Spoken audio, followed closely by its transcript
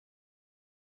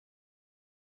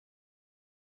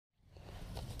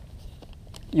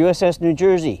USS New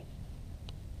Jersey,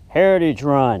 Heritage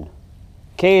Run,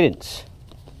 Cadence,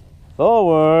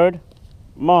 forward,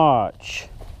 march.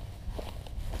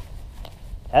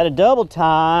 At a double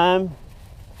time,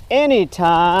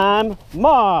 anytime,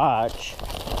 march.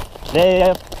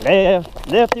 Left, left,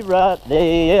 lefty, right,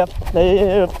 left,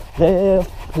 left,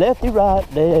 left, lefty,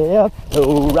 right, left,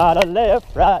 no right or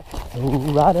left, right, no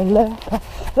right or left, right,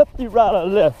 lefty, right or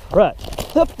left,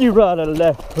 right, lefty, right or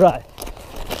left, right.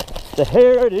 The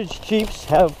Heritage Chiefs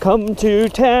have come to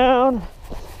town,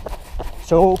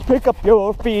 so pick up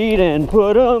your feet and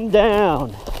put them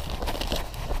down.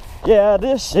 Yeah,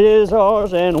 this is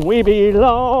ours and we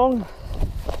belong.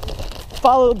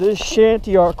 Follow this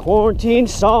shanty, our quarantine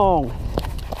song.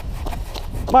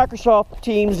 Microsoft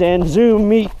Teams and Zoom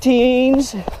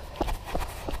meetings.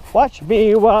 Watch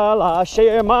me while I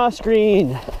share my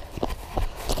screen.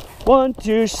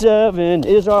 127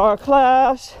 is our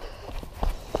class.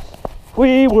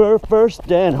 We were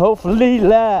first and hopefully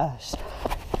last.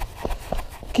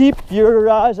 Keep your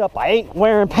eyes up, I ain't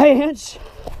wearing pants.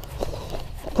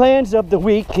 Plans of the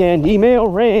week and email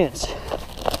rants.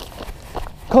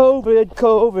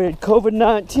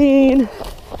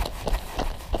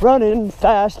 COVID-19. Running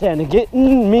fast and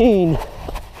getting mean.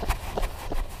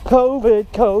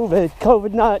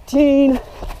 COVID-19.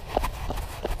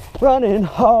 Running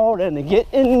hard and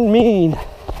getting mean.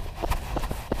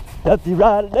 Lefty,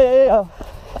 right, left.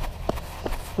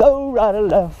 Low, right,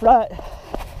 left, right.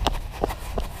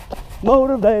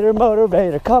 Motivator,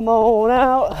 motivator, come on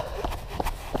out.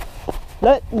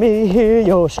 Let me hear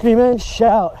your scream and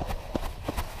shout.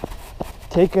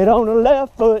 Take it on the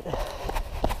left foot.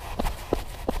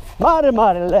 Mighty,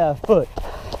 mighty left foot.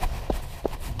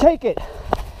 Take it.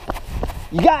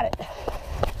 You got it.